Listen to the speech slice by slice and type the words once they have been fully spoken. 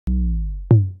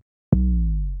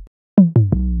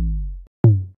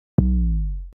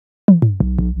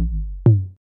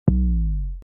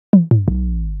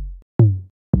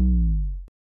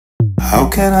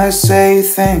can I say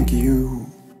thank you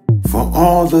for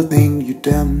all the things you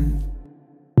done?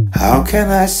 How can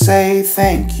I say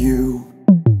thank you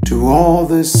to all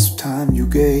this time you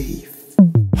gave?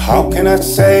 How can I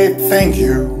say thank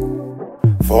you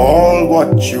for all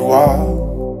what you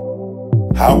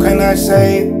are? How can I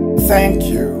say thank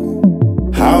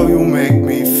you, how you make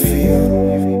me feel?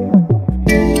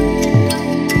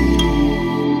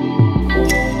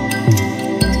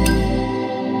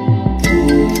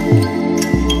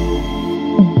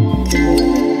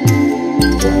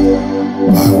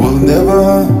 I will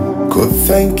never could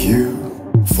thank you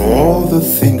for all the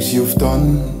things you've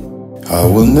done. I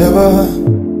will never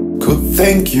could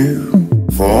thank you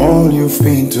for all you've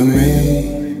been to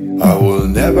me. I will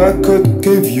never could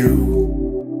give you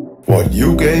what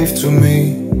you gave to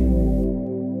me.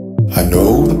 I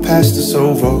know the past is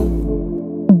over,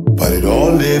 but it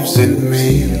all lives in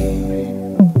me.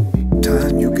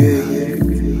 Time you gave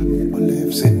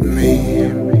lives in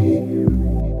me.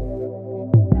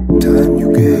 Time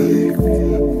you gave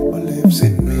lives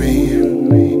in me.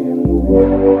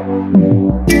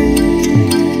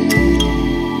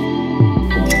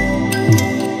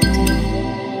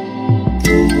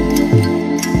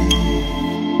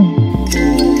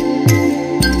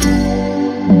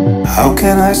 How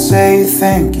can I say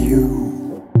thank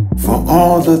you for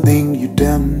all the things you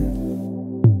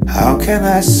done? How can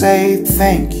I say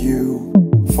thank you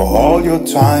for all your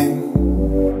time?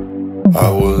 I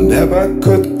will never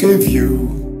could give you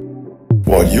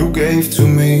what you gave to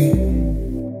me.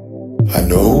 I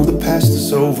know the past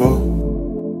is over,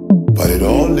 but it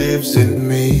all lives in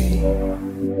me.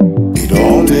 It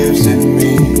all lives in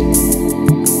me.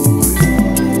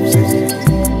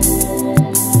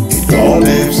 It all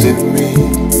lives in me.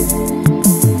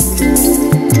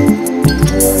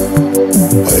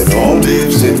 But it all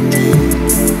lives in me.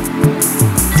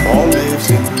 All lives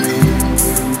in me.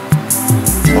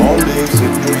 All lives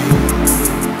in me.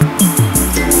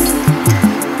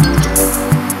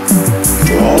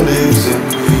 It all lives in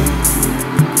me.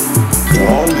 It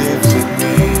all lives in me.